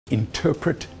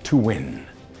Interpret to win.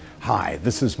 Hi,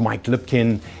 this is Mike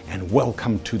Lipkin, and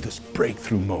welcome to this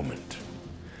breakthrough moment.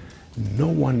 No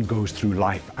one goes through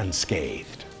life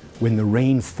unscathed. When the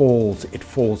rain falls, it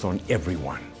falls on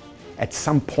everyone. At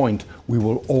some point, we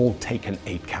will all take an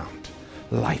 8 count.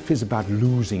 Life is about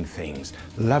losing things.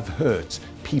 Love hurts,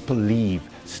 people leave,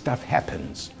 stuff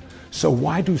happens. So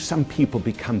why do some people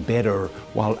become better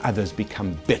while others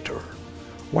become bitter?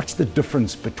 What's the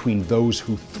difference between those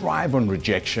who thrive on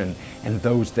rejection and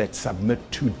those that submit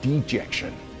to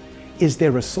dejection? Is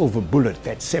there a silver bullet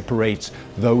that separates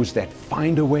those that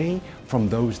find a way from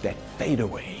those that fade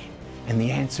away? And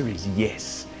the answer is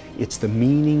yes. It's the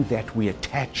meaning that we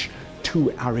attach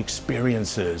to our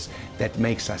experiences that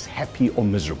makes us happy or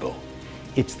miserable.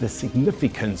 It's the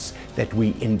significance that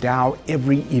we endow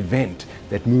every event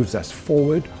that moves us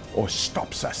forward or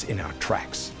stops us in our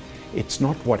tracks. It's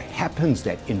not what happens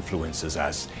that influences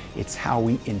us, it's how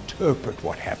we interpret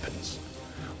what happens.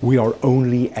 We are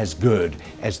only as good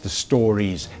as the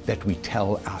stories that we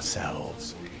tell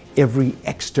ourselves. Every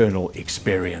external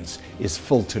experience is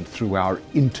filtered through our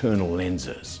internal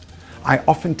lenses. I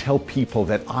often tell people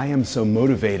that I am so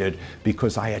motivated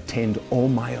because I attend all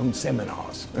my own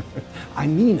seminars. I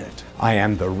mean it. I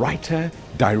am the writer,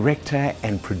 director,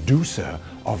 and producer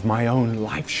of my own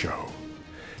life show.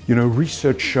 You know,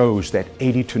 research shows that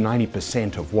 80 to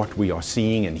 90% of what we are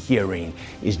seeing and hearing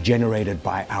is generated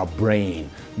by our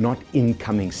brain, not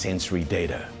incoming sensory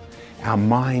data. Our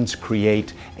minds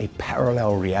create a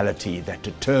parallel reality that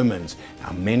determines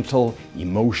our mental,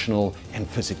 emotional, and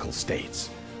physical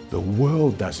states. The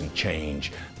world doesn't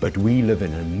change, but we live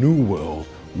in a new world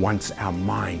once our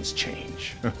minds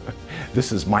change.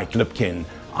 This is Mike Lipkin.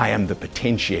 I am the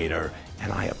potentiator,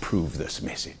 and I approve this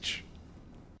message.